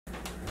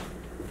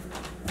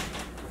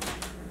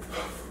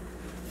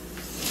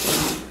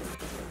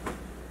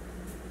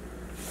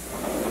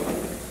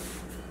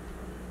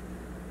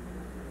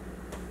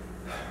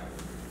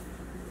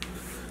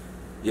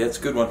Yeah, it's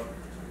a good one.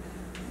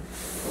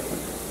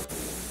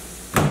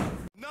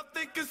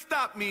 Nothing can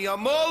stop me,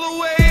 I'm all the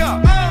way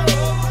up.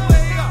 All the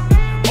way up.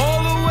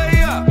 All the way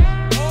up.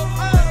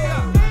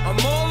 I'm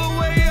all the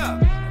way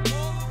up.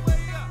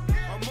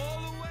 I'm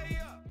all the way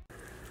up.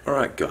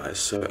 Alright guys,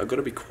 so I've got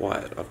to be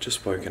quiet. I've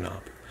just woken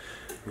up.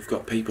 We've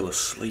got people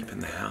asleep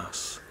in the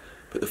house.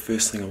 But the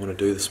first thing I want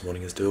to do this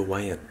morning is do a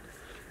weigh-in.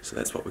 So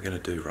that's what we're going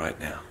to do right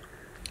now.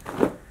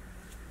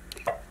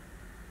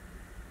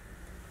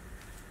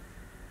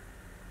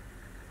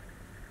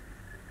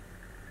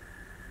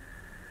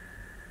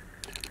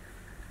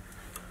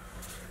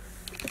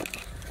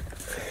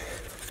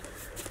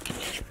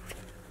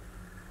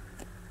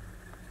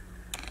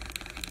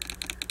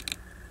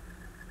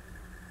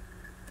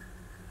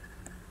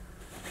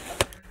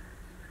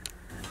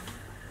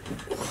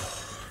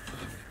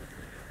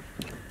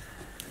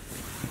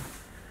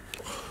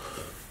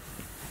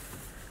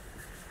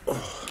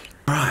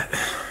 Right,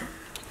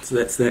 so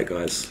that's that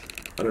guys.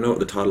 I don't know what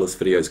the title of this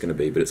video is going to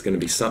be, but it's going to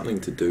be something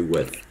to do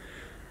with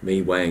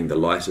me weighing the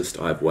lightest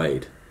I've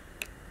weighed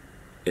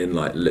in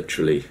like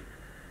literally.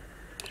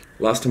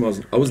 Last time I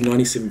was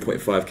 97.5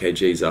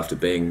 kgs after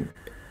being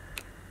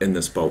in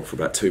this bulk for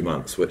about 2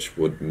 months, which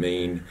would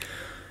mean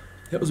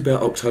that was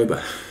about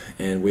October,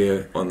 and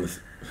we're on the,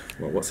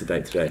 well, what's the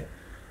date today?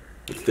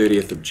 The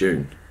 30th of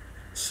June.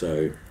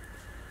 So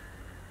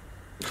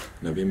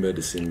November,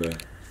 December,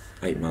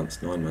 8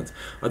 months, 9 months.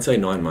 I'd say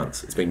 9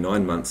 months. It's been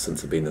 9 months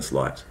since I've been this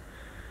light.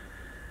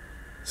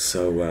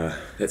 So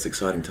that's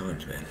exciting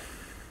times, man.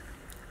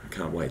 I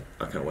can't wait.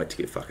 I can't wait to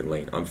get fucking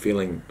lean.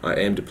 I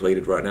am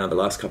depleted right now. The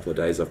last couple of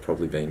days I've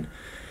probably been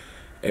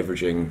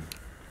averaging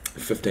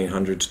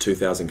 1,500 to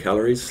 2,000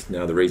 calories.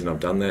 Now the reason I've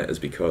done that is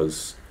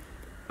because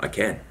I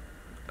can.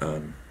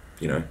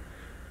 You know,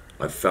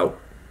 I've felt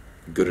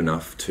good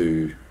enough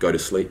to go to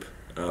sleep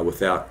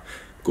without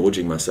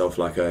gorging myself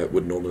like I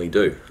would normally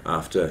do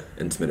after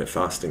intermittent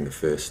fasting the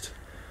first,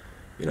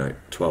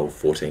 12,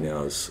 14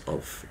 hours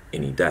of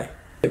any day.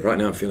 Right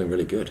now I'm feeling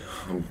really good.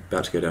 I'm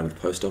about to go down to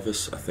the post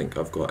office. I think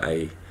I've got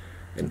an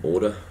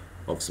order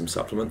of some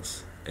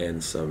supplements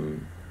and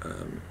some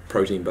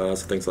protein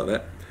bars and things like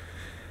that.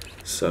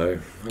 So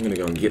I'm going to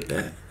go and get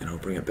that and I'll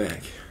bring it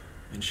back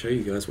and show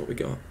you guys what we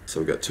got. So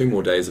we've got 2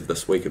 more days of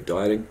this week of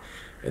dieting,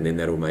 and then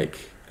that'll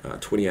make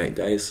 28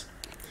 days.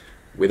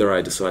 Whether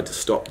I decide to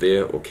stop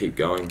there or keep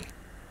going,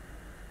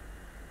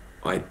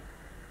 I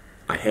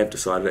have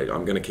decided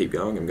I'm going to keep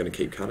going. I'm going to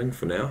keep cutting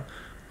for now.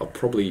 I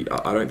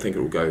don't think it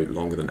will go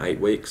longer than 8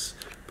 weeks,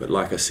 but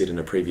like I said in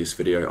a previous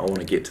video, I want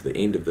to get to the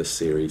end of this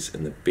series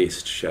in the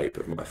best shape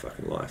of my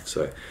fucking life.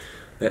 So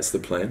that's the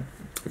plan.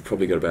 We've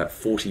probably got about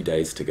 40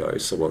 days to go,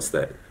 so what's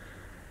that?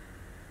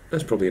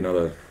 That's probably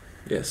another,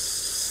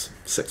 6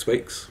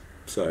 weeks.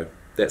 So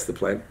that's the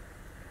plan.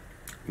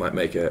 Might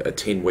make a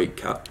 10-week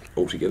cut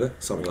altogether,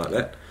 something like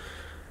that.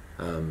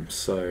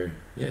 So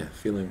yeah,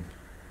 feeling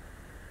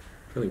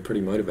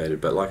pretty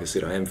motivated. But like I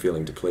said, I am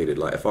feeling depleted.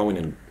 Like if I went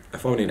in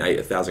ate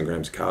 1,000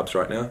 grams of carbs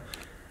right now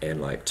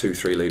and like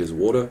 2-3 liters of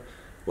water,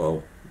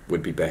 well,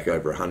 we'd be back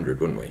over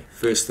 100, wouldn't we?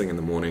 First thing in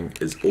the morning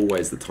is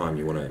always the time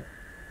you want to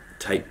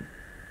take,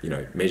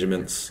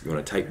 measurements. You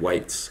want to take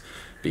weights,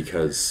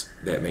 because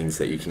that means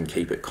that you can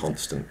keep it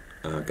constant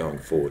going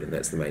forward, and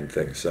that's the main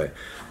thing. So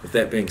with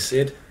that being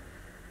said,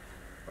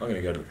 I'm going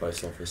to go to the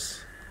post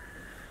office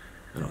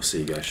and I'll see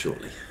you guys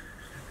shortly.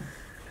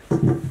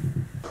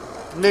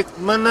 Next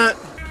minute.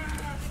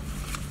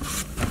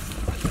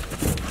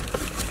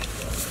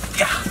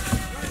 Yeah.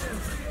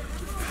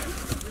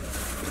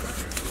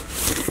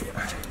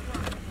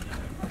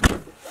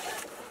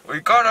 We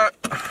got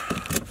it.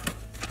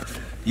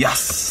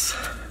 Yes.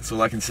 That's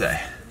all I can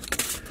say.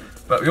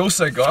 But we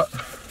also got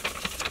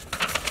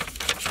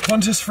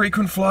Qantas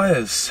frequent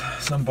flyers.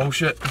 Some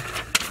bullshit.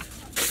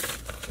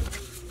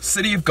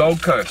 City of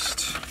Gold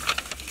Coast.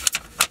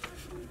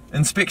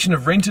 Inspection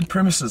of rented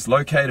premises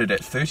located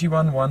at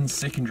 311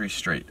 Secondary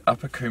Street,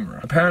 Upper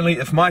Coomera. Apparently,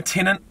 if my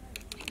tenant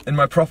in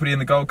my property in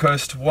the Gold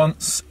Coast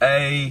wants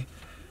a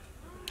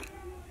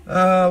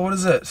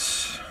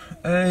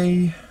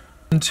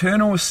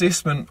internal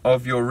assessment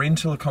of your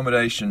rental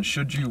accommodation,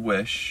 should you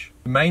wish,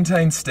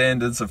 maintain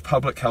standards of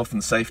public health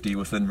and safety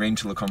within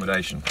rental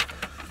accommodation.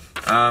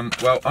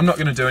 Well, I'm not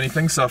going to do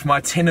anything, so if my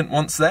tenant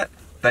wants that,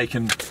 they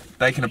can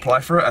apply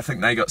for it. I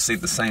think they got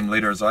sent the same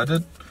letter as I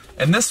did.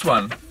 And this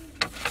one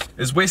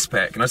is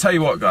Westpac. And I tell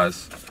you what,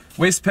 guys,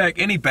 Westpac,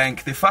 any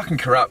bank, they're fucking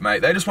corrupt,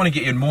 mate. They just want to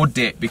get you in more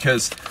debt,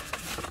 because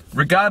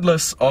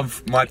regardless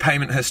of my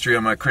payment history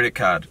on my credit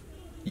card,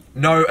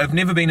 no, I've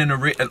never been in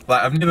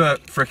I've never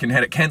freaking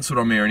had it cancelled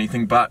on me or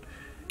anything, but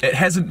it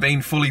hasn't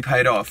been fully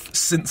paid off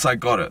since I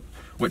got it,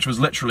 which was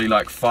literally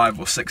like 5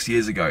 or 6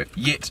 years ago.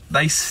 Yet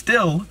they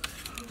still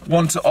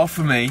want to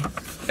offer me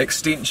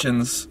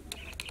extensions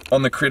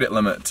on the credit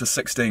limit to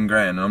 16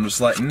 grand. And I'm just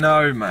like,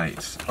 no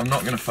mate, I'm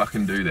not gonna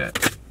fucking do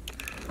that.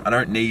 I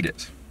don't need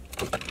it.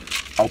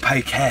 I'll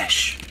pay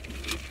cash.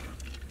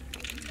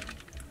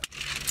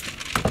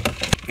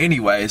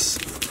 Anyways,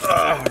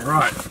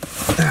 right.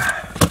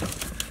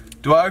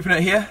 Do I open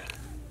it here?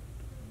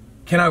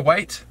 Can I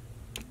wait?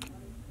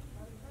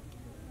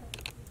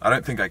 I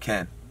don't think I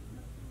can.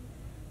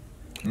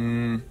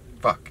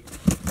 Fuck.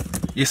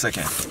 Yes, I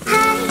can.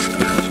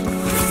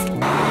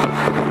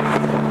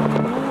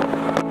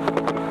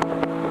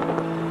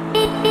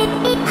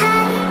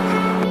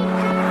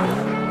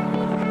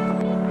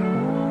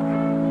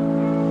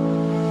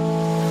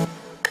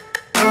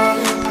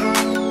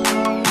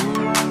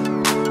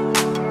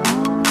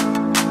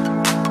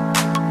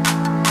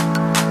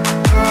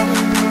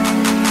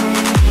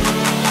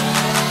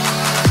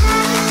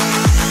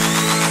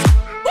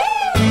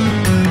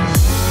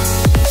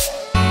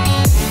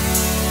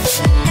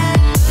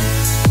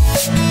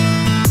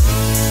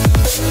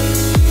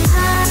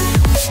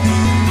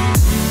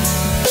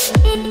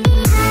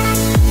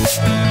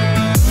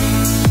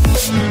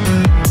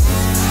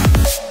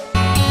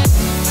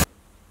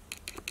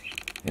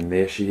 And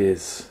there she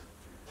is.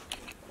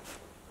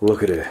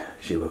 Look at her.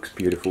 She looks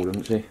beautiful,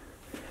 doesn't she?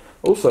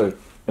 Also,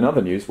 in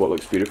other news, what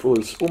looks beautiful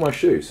is all my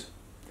shoes.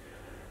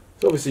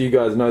 So obviously you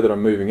guys know that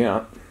I'm moving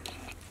out.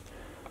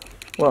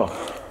 Well,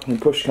 when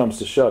push comes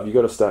to shove, you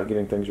got to start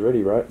getting things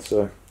ready, right?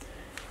 So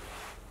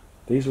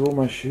these are all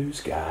my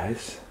shoes,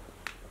 guys.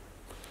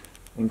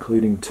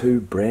 Including 2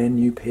 brand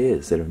new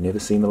pairs that have never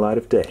seen the light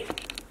of day.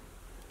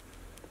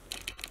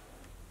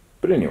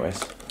 But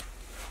anyways,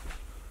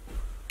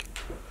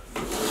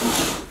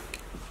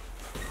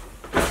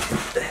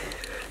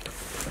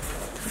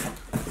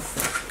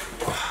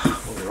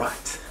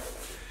 alright,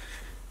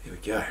 here we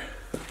go.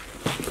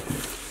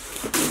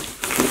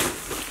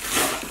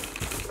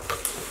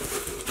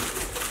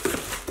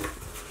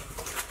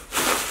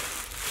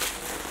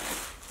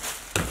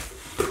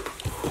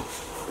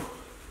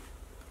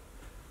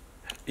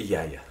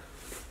 Yeah.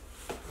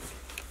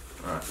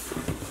 Alright.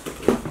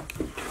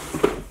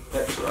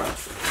 That's right.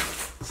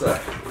 So,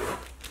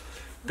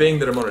 being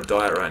that I'm on a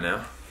diet right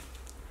now,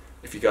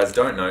 if you guys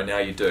don't know, now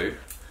you do,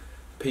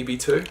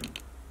 PB2,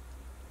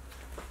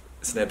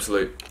 it's an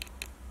absolute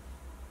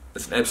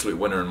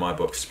winner in my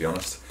books, to be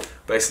honest.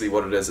 Basically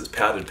what it is, it's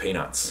powdered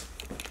peanuts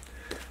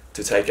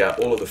to take out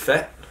all of the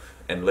fat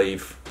and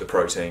leave the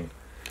protein.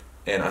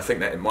 And I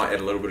think that it might add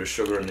a little bit of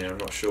sugar in there, I'm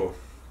not sure.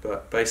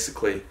 But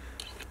basically,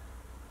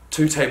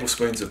 2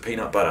 tablespoons of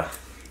peanut butter,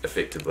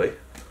 effectively.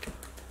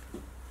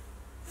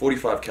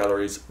 45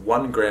 calories,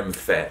 1 gram of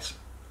fat.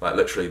 Like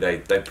literally,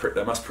 they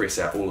must press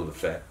out all of the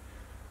fat.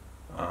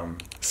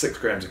 6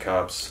 grams of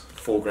carbs,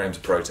 4 grams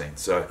of protein.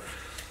 So,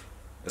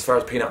 as far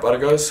as peanut butter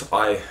goes,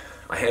 I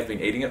have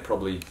been eating it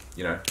probably,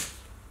 you know,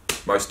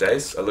 most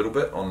days, a little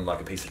bit on like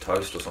a piece of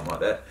toast or something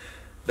like that.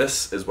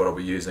 This is what I'll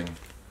be using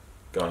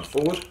going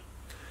forward.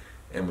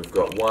 And we've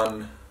got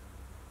one,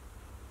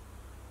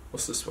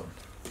 what's this one?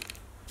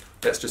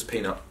 That's just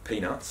peanut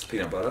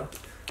butter.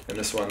 And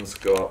this one's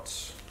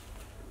got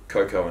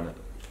cocoa in it.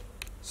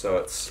 So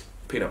it's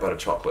peanut butter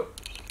chocolate,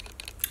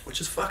 which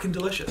is fucking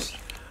delicious.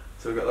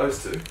 So we've got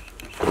those 2.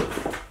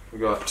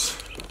 We've got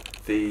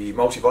the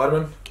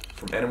multivitamin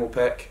from Animal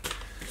Pack.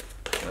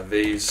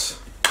 These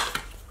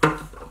are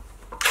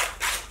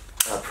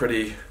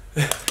pretty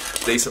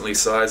decently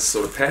sized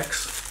sort of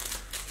packs.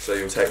 So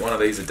you'll take one of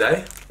these a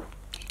day,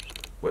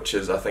 which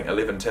is I think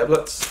 11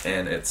 tablets,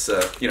 and it's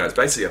you know, it's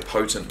basically a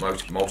potent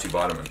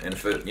multivitamin. And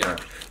for, you know,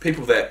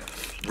 people that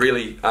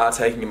really are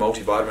taking a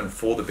multivitamin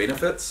for the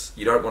benefits,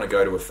 you don't want to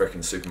go to a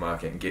freaking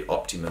supermarket and get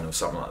Optimin or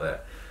something like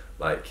that.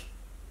 Like,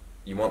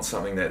 you want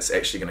something that's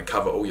actually going to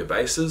cover all your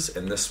bases,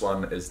 and this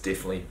one is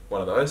definitely one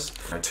of those.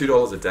 You know,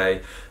 $2 a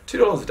day.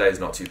 $2 a day is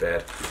not too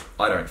bad,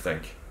 I don't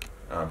think,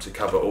 to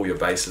cover all your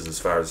bases as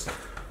far as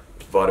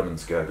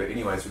vitamins go. But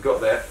anyways, we've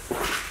got that.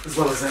 As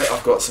well as that,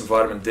 I've got some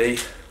vitamin D.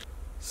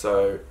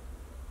 So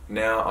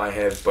now I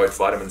have both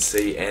vitamin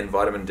C and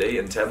vitamin D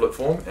in tablet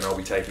form, and I'll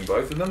be taking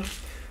both of them.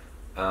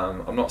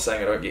 I'm not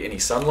saying I don't get any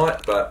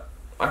sunlight, but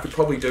I could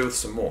probably do with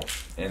some more.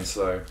 And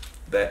so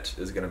that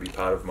is going to be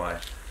part of my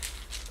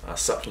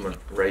supplement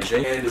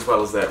regime. And as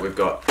well as that, we've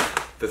got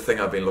the thing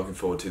I've been looking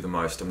forward to the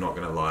most, I'm not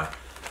going to lie,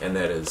 and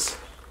that is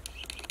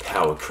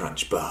Power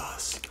Crunch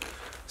bars.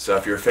 So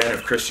if you're a fan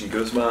of Christian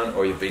Guzman,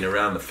 or you've been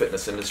around the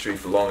fitness industry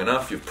for long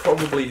enough, you've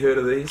probably heard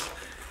of these,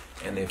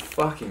 and they're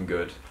fucking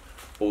good.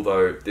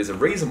 Although there's a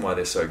reason why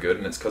they're so good,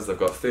 and it's because they've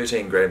got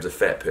 13 grams of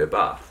fat per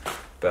bar.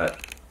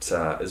 But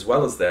as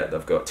well as that,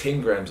 they've got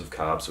 10 grams of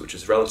carbs, which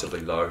is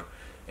relatively low,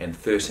 and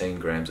 13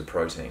 grams of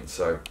protein.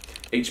 So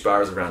each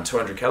bar is around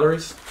 200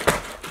 calories.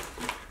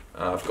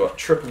 I've got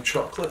triple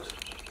chocolate,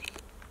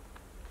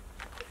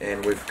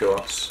 and we've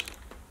got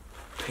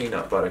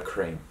peanut butter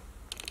cream.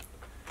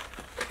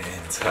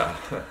 And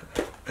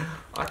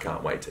I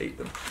can't wait to eat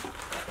them.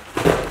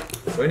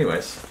 So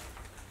anyways,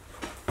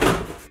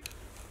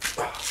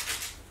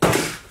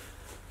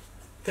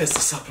 there's the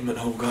supplement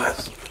haul,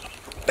 guys.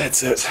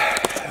 That's it.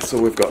 That's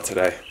all we've got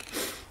today.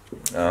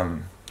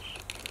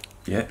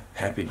 Yeah,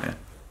 happy, man.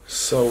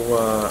 So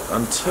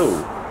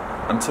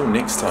until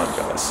next time,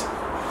 guys,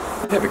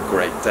 have a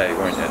great day,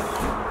 won't you?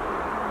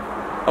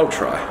 I'll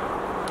try.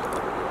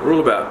 We're all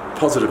about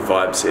positive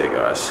vibes here,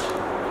 guys.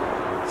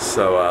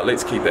 So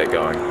let's keep that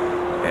going,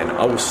 and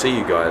I will see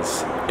you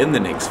guys in the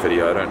next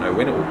video. I don't know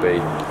when it will be,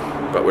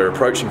 but we're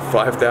approaching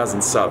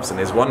 5,000 subs, and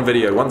there's one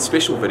video, one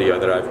special video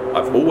that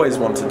I've always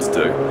wanted to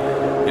do.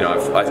 You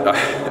know,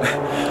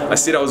 I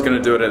said I was going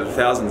to do it at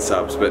 1,000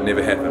 subs, but it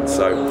never happened.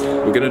 So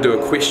we're going to do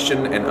a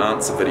question and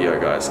answer video,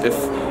 guys.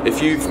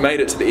 If you've made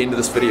it to the end of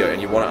this video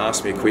and you want to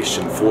ask me a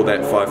question for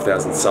that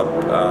 5,000 sub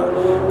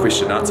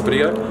question and answer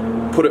video,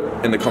 put it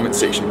in the comment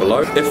section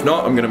below. If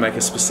not, I'm going to make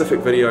a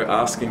specific video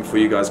asking for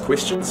you guys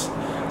questions.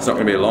 It's not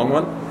going to be a long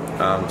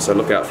one, so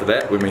look out for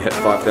that when we hit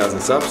 5,000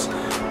 subs.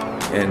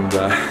 And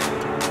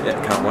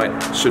yeah, can't wait.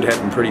 Should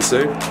happen pretty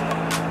soon.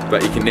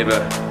 But you can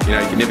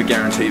never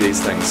guarantee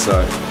these things. So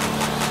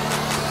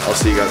I'll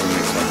see you guys in the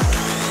next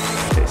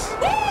one.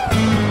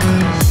 Peace.